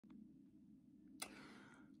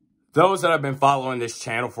Those that have been following this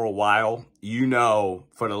channel for a while, you know,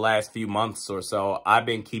 for the last few months or so, I've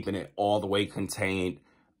been keeping it all the way contained.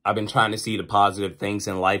 I've been trying to see the positive things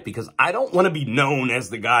in life because I don't want to be known as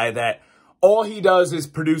the guy that all he does is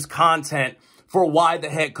produce content for why the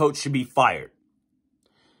head coach should be fired.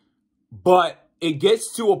 But it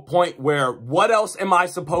gets to a point where what else am I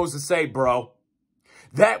supposed to say, bro?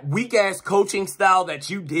 That weak-ass coaching style that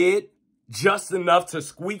you did, just enough to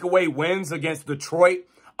squeak away wins against Detroit,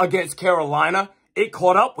 against Carolina, it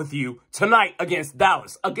caught up with you tonight against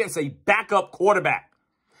Dallas, against a backup quarterback.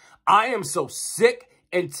 I am so sick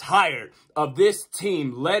and tired of this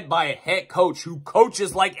team led by a head coach who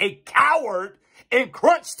coaches like a coward in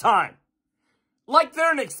crunch time. Like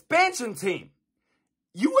they're an expansion team.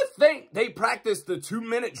 You would think they practice the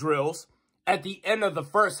 2-minute drills at the end of the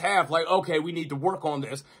first half, like, okay, we need to work on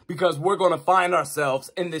this because we're going to find ourselves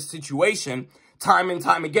in this situation time and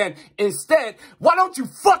time again. Instead, why don't you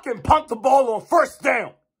fucking punt the ball on first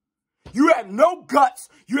down? You have no guts.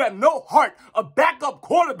 You have no heart. A backup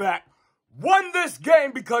quarterback won this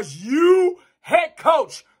game because you, head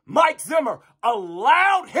coach Mike Zimmer,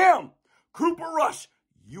 allowed him, Cooper Rush,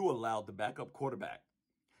 you allowed the backup quarterback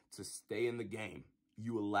to stay in the game.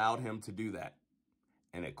 You allowed him to do that.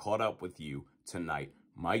 And it caught up with you tonight.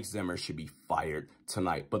 Mike Zimmer should be fired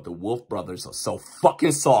tonight. But the Wolf brothers are so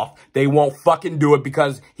fucking soft. They won't fucking do it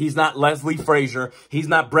because he's not Leslie Frazier. He's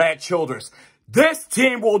not Brad Childress. This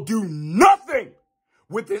team will do nothing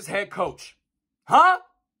with this head coach. Huh?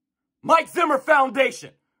 Mike Zimmer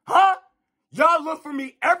Foundation. Huh? Y'all look for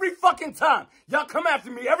me every fucking time. Y'all come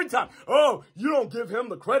after me every time. Oh, you don't give him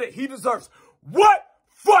the credit he deserves. What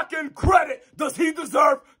fucking credit does he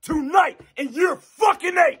deserve tonight in year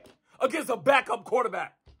fucking 8 against a backup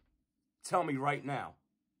quarterback? Tell me right now.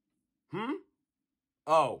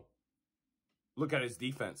 Oh, look at his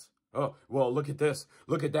defense. Oh, well, look at this.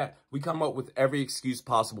 Look at that. We come up with every excuse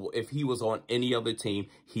possible. If he was on any other team,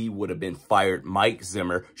 he would have been fired. Mike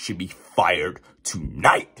Zimmer should be fired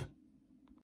tonight.